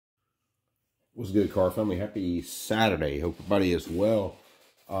What's good, car family? Happy Saturday. Hope everybody is well.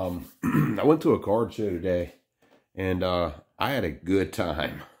 I went to a card show today, and I had a good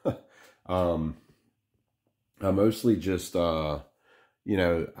time. I mostly just, we've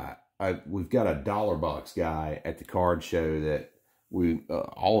got a dollar box guy at the card show that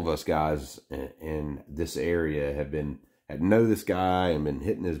all of us guys in this area know this guy and been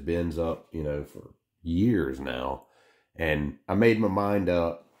hitting his bins up, for years now. And I made my mind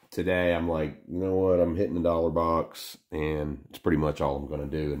up. Today, I'm like, you know what? I'm hitting the dollar box, and it's pretty much all I'm going to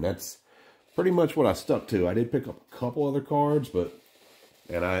do. And that's pretty much what I stuck to. I did pick up a couple other cards,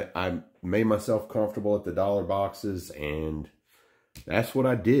 and I made myself comfortable at the dollar boxes, and that's what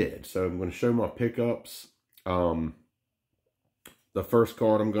I did. So I'm going to show my pickups. The first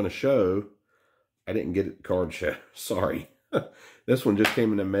card I'm going to show, I didn't get it at the card show. Sorry. This one just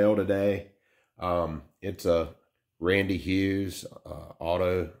came in the mail today. It's a Randy Hughes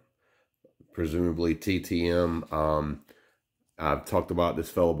auto, presumably TTM. I've talked about this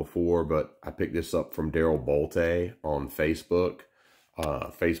fellow before, but I picked this up from Daryl Bolte on Facebook.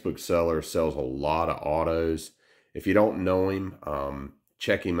 Facebook seller, sells a lot of autos. If you don't know him,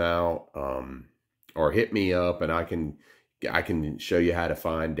 check him out, or hit me up, and I can show you how to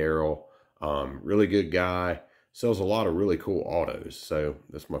find Daryl. Really good guy. Sells a lot of really cool autos. So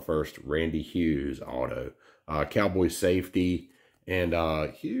that's my first Randy Hughes auto. Cowboy safety. And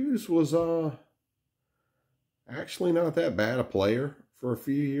Hughes was actually not that bad a player for a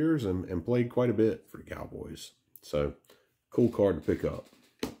few years, and played quite a bit for the Cowboys. So cool card to pick up.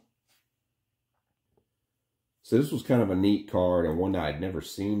 So this was kind of a neat card, and one that I'd never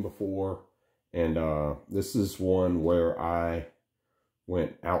seen before. And this is one where I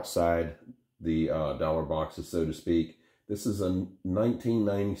went outside the dollar boxes, so to speak. This is a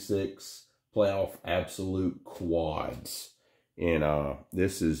 1996 playoff absolute quads. And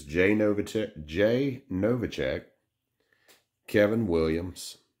this is Jay Novacek, Kevin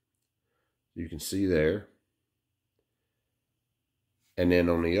Williams. You can see there. And then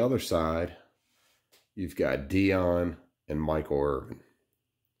on the other side, you've got Dion and Michael Irvin.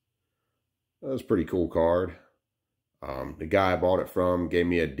 That was a pretty cool card. The guy I bought it from gave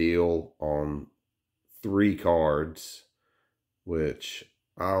me a deal on 3 cards, which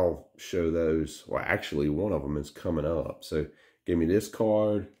I'll show those. Well, actually, one of them is coming up. So, gave me this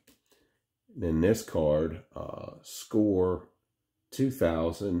card, and then this card, Score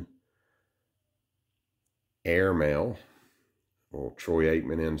 2000 Airmail, little Troy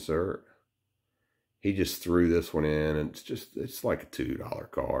Aikman insert. He just threw this one in, and it's like a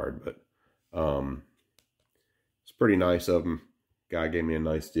 $2 card, but it's pretty nice of him. Guy gave me a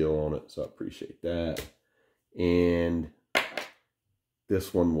nice deal on it, so I appreciate that. And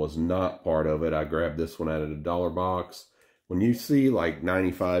this one was not part of it. I grabbed this one out of the dollar box. When you see like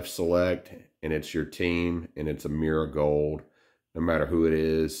 95 Select and it's your team and it's a Mirror Gold, no matter who it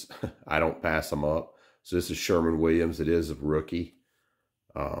is, I don't pass them up. So this is Sherman Williams. It is a rookie.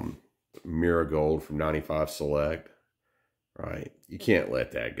 Mirror Gold from 95 Select. Right. You can't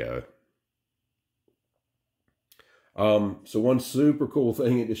let that go. So one super cool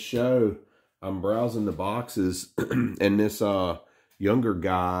thing at the show, I'm browsing the boxes, and this younger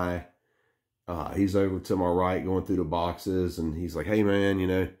guy, he's over to my right going through the boxes, and he's like, hey man,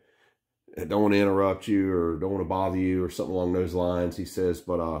 I don't want to interrupt you or don't want to bother you or something along those lines. He says,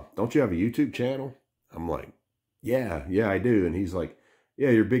 but don't you have a YouTube channel? I'm like, yeah, I do. And he's like, yeah,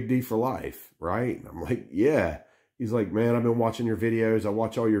 you're Big D for life, right? And I'm like, yeah. He's like, man, I've been watching your videos. I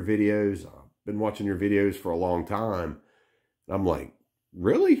watch all your videos. I've been watching your videos for a long time. And I'm like,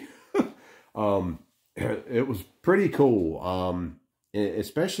 really? It was pretty cool.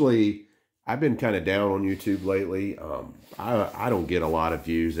 Especially, I've been kind of down on YouTube lately. I don't get a lot of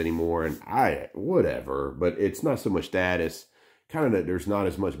views anymore, and whatever, but it's not so much that, it's kind of that there's not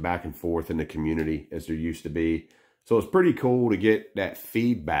as much back and forth in the community as there used to be. So it's pretty cool to get that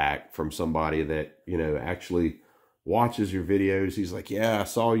feedback from somebody that, actually watches your videos. He's like, yeah, I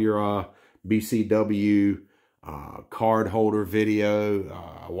saw your BCW card holder video.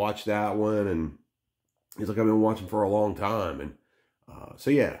 I watched that one, and he's like, I've been watching for a long time. And so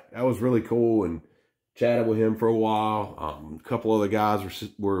yeah, that was really cool, and chatted with him for a while. A couple other guys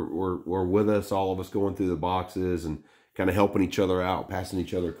were with us, all of us going through the boxes and kind of helping each other out, passing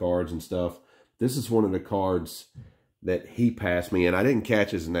each other cards and stuff. This is one of the cards that he passed me, and I didn't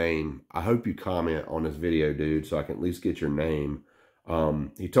catch his name. I hope you comment on this video, dude, so I can at least get your name.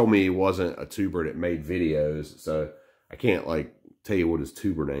 He told me he wasn't a tuber that made videos, so I can't tell you what his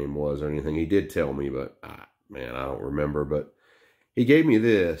tuber name was or anything. He did tell me, but man, I don't remember. But he gave me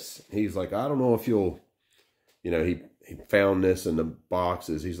this. He's like, I don't know if you'll, he he found this in the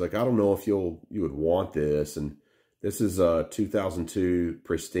boxes. He's like, I don't know if you would want this. And this is a 2002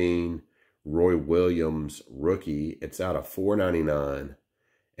 pristine Roy Williams rookie. It's out of $4.99.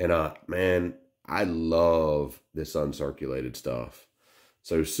 And man, I love this uncirculated stuff.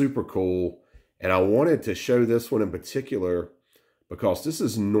 So super cool. And I wanted to show this one in particular because this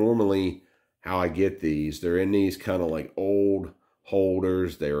is normally how I get these. They're in these kind of like old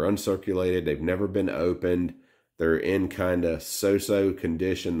holders. They are uncirculated. They've never been opened. They're in kind of so-so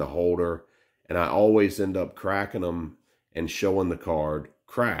condition, the holder. And I always end up cracking them and showing the card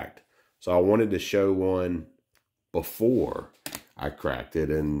cracked. So I wanted to show one before I cracked it.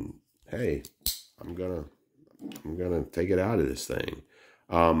 And hey, I'm gonna take it out of this thing.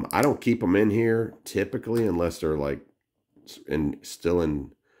 I don't keep them in here typically unless they're like still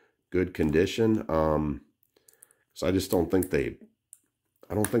in good condition. So I just don't think they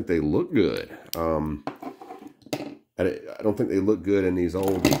look good. I don't think they look good in these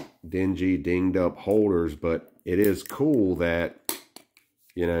old dingy, dinged up holders, but it is cool that,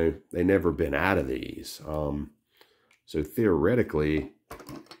 you know, they never been out of these. So theoretically,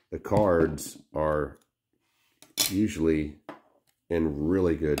 the cards are usually in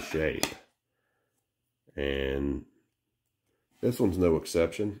really good shape. And this one's no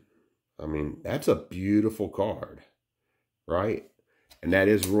exception. I mean, that's a beautiful card, right? And that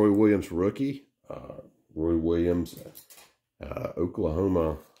is Roy Williams rookie. Roy Williams,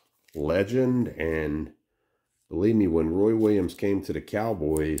 Oklahoma legend. And believe me, when Roy Williams came to the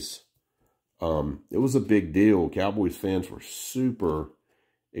Cowboys, it was a big deal. Cowboys fans were super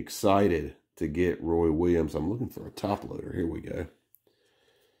excited to get Roy Williams. I'm looking for a top loader. Here we go.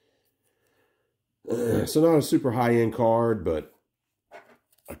 So not a super high-end card, but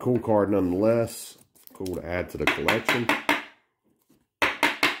a cool card nonetheless. Cool to add to the collection.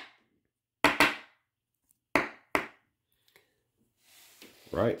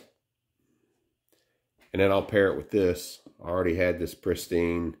 Right. And then I'll pair it with this. I already had this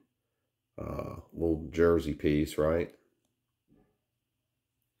pristine little jersey piece, right?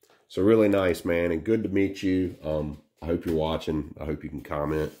 So really nice, man, and good to meet you. I hope you're watching. I hope you can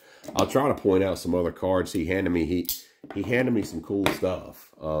comment. I'll try to point out some other cards he handed me. He handed me some cool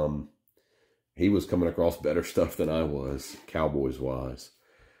stuff. He was coming across better stuff than I was, Cowboys-wise.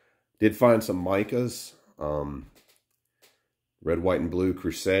 Did find some Micahs. Red, white, and blue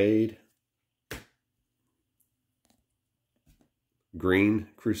Crusade. Green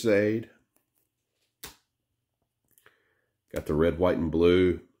Crusade. Got the red, white, and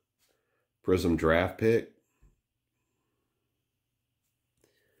blue Prism draft pick.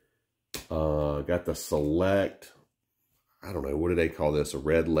 Got the select, I don't know, what do they call this? A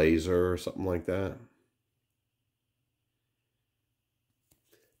red laser or something like that.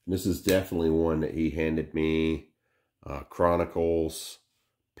 This is definitely one that he handed me. Chronicles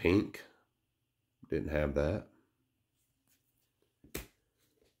pink. Didn't have that.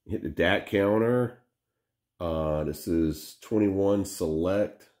 Hit the DAT counter. This is 21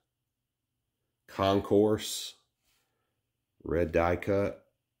 Select Concourse red die cut.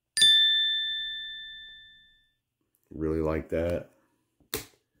 Really like that.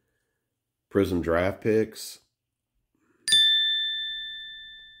 Prism draft picks.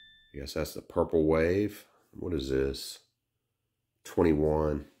 I guess that's the purple wave. What is this?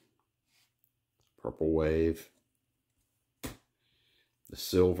 21 purple wave. The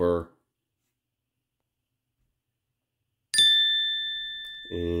silver.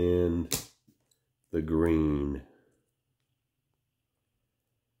 And the green.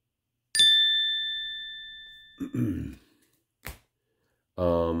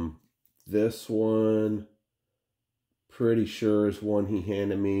 This one, pretty sure is one he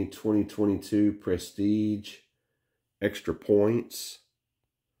handed me. 2022 Prestige Extra Points.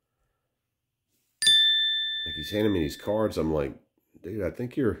 Like, he's handing me these cards. I'm like, dude, I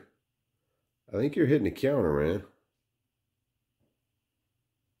think you're hitting the counter, man.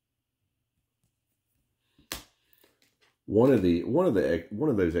 One of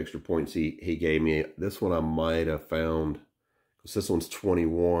those extra points he gave me. This one I might have found, because this one's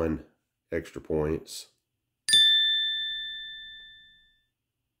 21 extra points.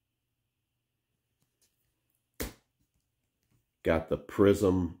 Got the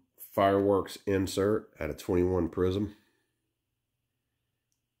Prism fireworks insert out of 21 Prism.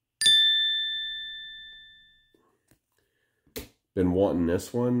 Been wanting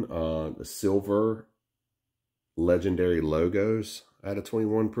this one, the silver legendary logos out of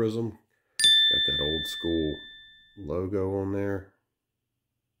 21 Prism. Got that old school logo on there.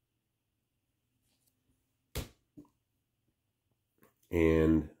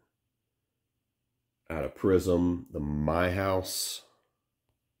 And out of Prism, the My House.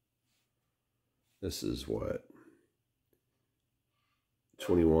 This is what?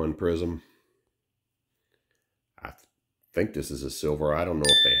 21 Prism. I think this is a silver. I don't know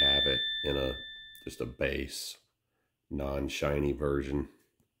if they have it in a just a base, non-shiny version.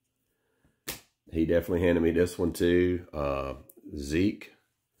 He definitely handed me this one too. Zeke.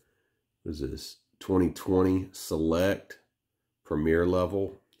 What is this? 2020 Select Premier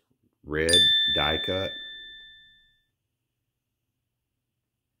Level red die cut.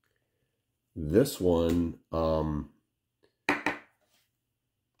 This one,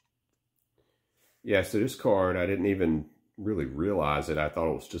 yeah, so this card, I didn't even really realize it. I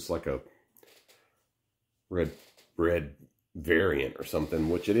thought it was just like a red variant or something,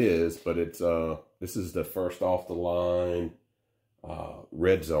 which it is, but it's this is the first off the line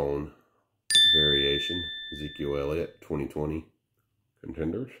red zone variation. Ezekiel Elliott 2020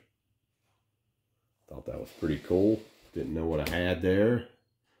 Contenders. Thought that was pretty cool. Didn't know what I had there.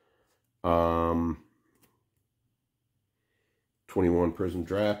 21 Prism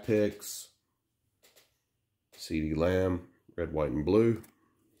draft picks. CeeDee Lamb, red, white, and blue.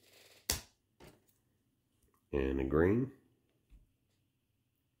 And a green.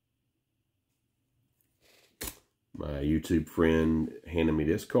 My YouTube friend handed me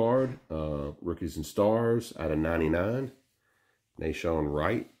this card. Rookies and Stars out of 99. Nahshon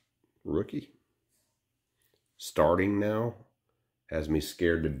Wright, rookie. Starting now. Has me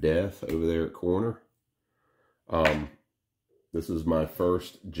scared to death over there at corner. This is my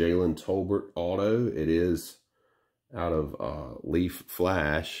first Jalen Tolbert auto. It is out of Leaf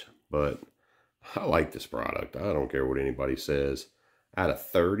Flash, but I like this product. I don't care what anybody says. Out of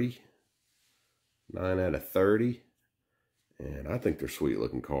 30. 9 out of 30. And I think they're sweet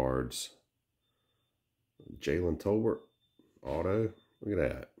looking cards. Jalen Tolbert auto. Look at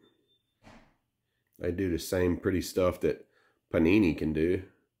that. They do the same pretty stuff that Panini can do.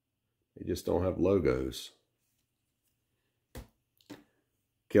 They just don't have logos.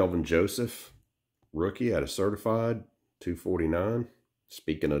 Kelvin Joseph, rookie out of Certified, 249.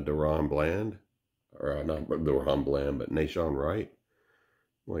 Speaking of Deron Bland, or not Deron Bland, but Nahshon Wright.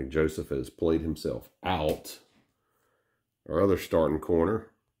 Like Joseph has played himself out. Our other starting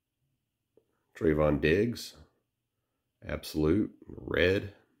corner, Trayvon Diggs, absolute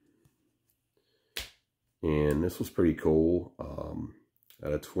red. And this was pretty cool.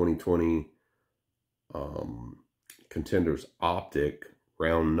 Out of 2020 Contenders Optic,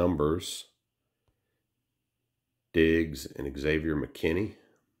 round numbers, Diggs and Xavier McKinney.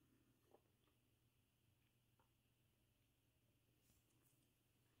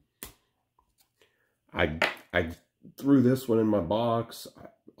 I threw this one in my box. I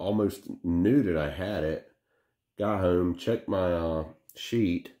almost knew that I had it. Got home, checked my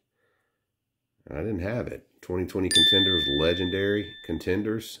sheet. I didn't have it. 2020 Contenders, Legendary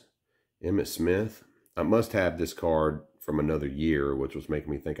Contenders, Emmitt Smith. I must have this card from another year, which was making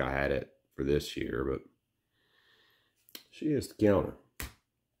me think I had it for this year, but she is the counter.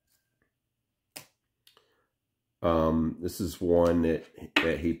 This is one that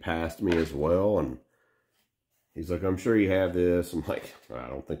he passed me as well, and he's like, I'm sure you have this. I'm like, I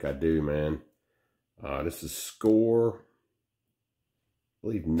don't think I do, man. This is Score, I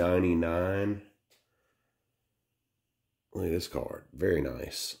believe 99. Look at this card. Very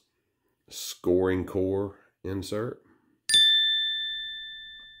nice. Scoring core insert.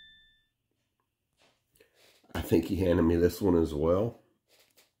 I think he handed me this one as well.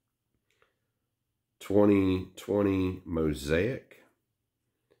 2020 Mosaic.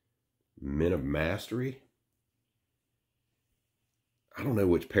 Men of Mastery. I don't know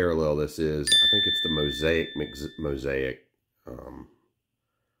which parallel this is. I think it's the Mosaic.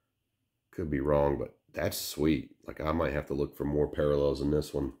 Could be wrong, but that's sweet. Like, I might have to look for more parallels in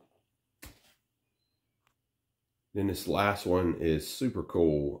this one. Then this last one is super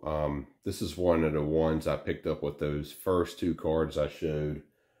cool. This is one of the ones I picked up with those first two cards I showed.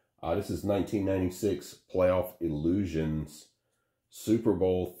 This is 1996 Playoff Illusions Super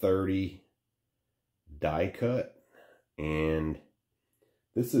Bowl 30 die cut. And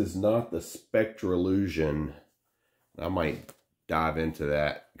this is not the Spectra Illusion. I might dive into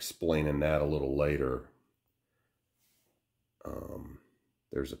that, explaining that a little later.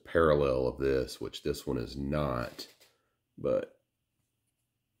 There's a parallel of this, which this one is not, but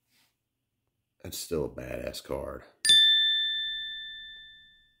that's still a badass card.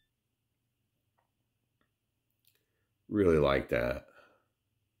 Really like that.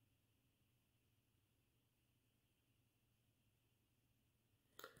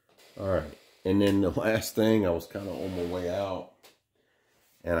 All right, and then the last thing, I was kind of on my way out.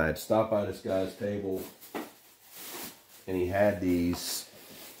 And I'd stopped by this guy's table, and he had these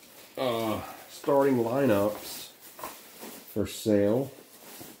starting lineups for sale.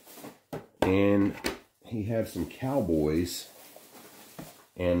 And he had some Cowboys,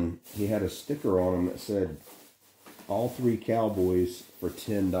 and he had a sticker on them that said all 3 Cowboys for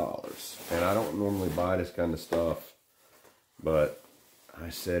 $10. And I don't normally buy this kind of stuff, but I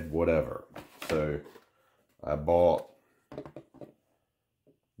said whatever. So I bought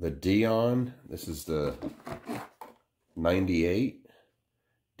the Deion. This is the 98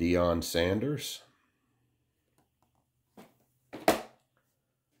 Deion Sanders.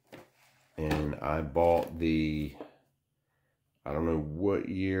 And I bought the, I don't know what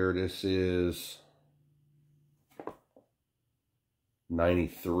year this is,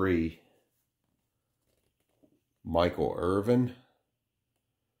 93 Michael Irvin,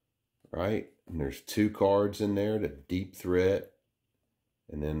 right? And there's 2 cards in there, the deep threat,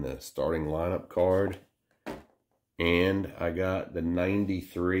 and then the starting lineup card. And I got the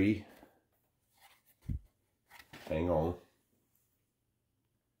 93, hang on.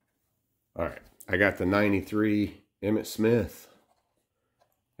 All right, I got the 93 Emmitt Smith,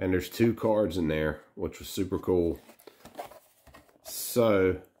 and there's 2 cards in there, which was super cool.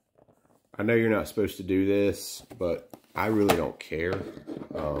 So, I know you're not supposed to do this, but I really don't care,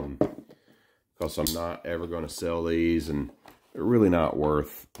 because I'm not ever going to sell these, and they're really not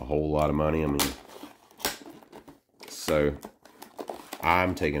worth a whole lot of money. I mean, so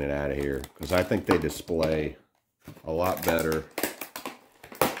I'm taking it out of here, because I think they display a lot better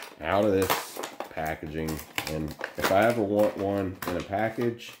out of this packaging. And if I ever want one in a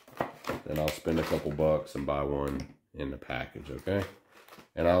package, then I'll spend a couple bucks and buy one in the package, okay?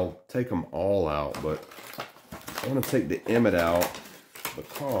 And I'll take them all out, but I want to take the Emmitt out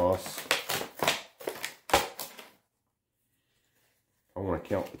because I want to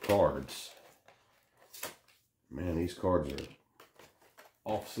count the cards. Man, these cards are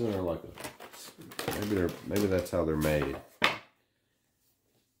off center like a, maybe that's how they're made.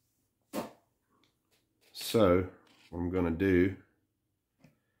 So, what I'm going to do,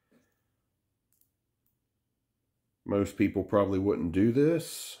 most people probably wouldn't do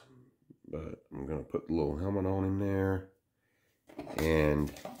this, but I'm going to put the little helmet on him there, and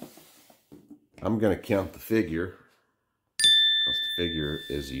I'm going to count the figure, because the figure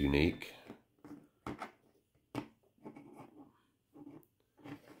is unique.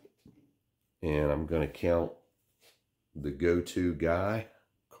 And I'm going to count the go-to guy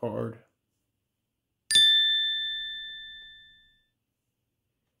card.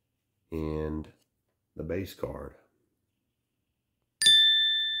 And the base card.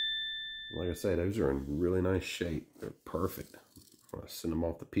 Like I say, those are in really nice shape. They're perfect. I'm going to send them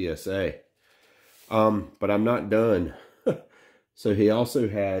off the PSA. But I'm not done. So he also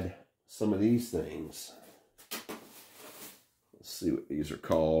had some of these things. Let's see what these are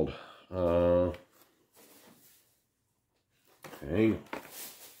called. Hang on.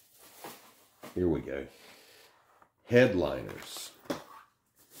 Here we go. Headliners.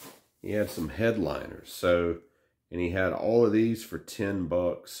 He had some headliners. So, and he had all of these for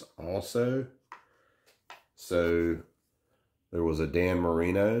 $10 also. So, there was a Dan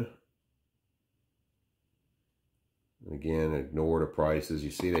Marino. Again, ignore the prices.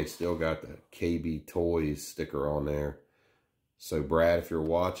 You see they still got the KB Toys sticker on there. So, Brad, if you're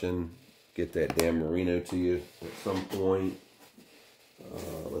watching, get that Dan Marino to you at some point.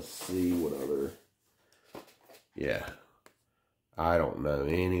 Let's see what other. Yeah. I don't know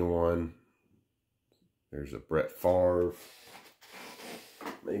anyone. There's a Brett Favre.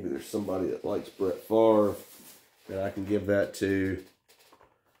 Maybe there's somebody that likes Brett Favre that I can give that to.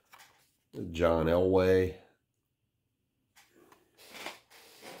 John Elway.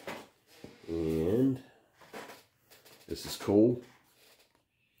 And this is cool.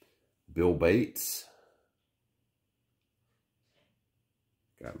 Bill Bates.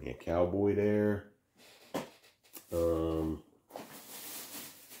 Got me a Cowboy there.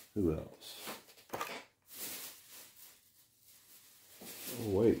 Who else? Oh,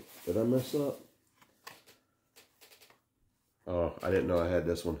 wait. Did I mess up? Oh, I didn't know I had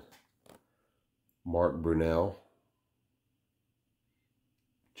this one. Mark Brunell.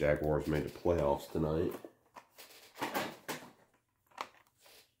 Jaguars made the playoffs tonight.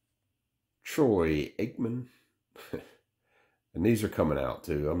 Troy Aikman. And these are coming out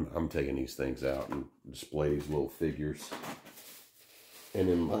too. I'm taking these things out and display these little figures. And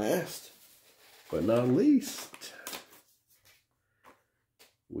then last, but not least,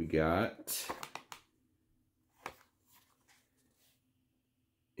 we got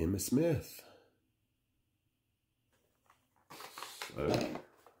Emmitt Smith. So,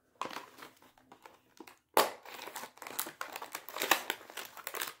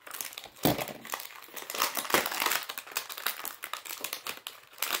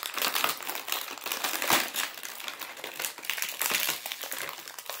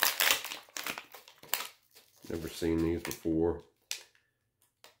 Never seen these before.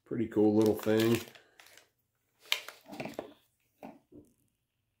 Pretty cool little thing.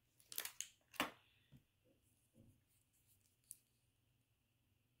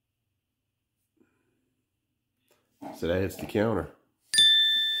 So that hits the counter.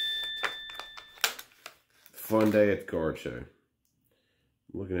 Fun day at the card show.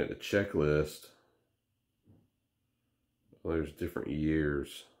 Looking at the checklist. Well, there's different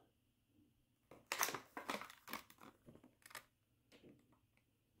years.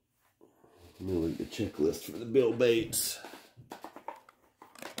 Let me look at the checklist for the Bill Bates.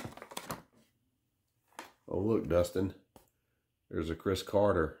 Oh, look, Dustin. There's a Chris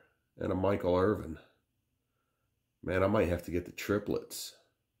Carter and a Michael Irvin. Man, I might have to get the triplets.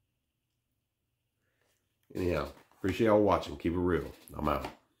 Anyhow, appreciate y'all watching. Keep it real. I'm out.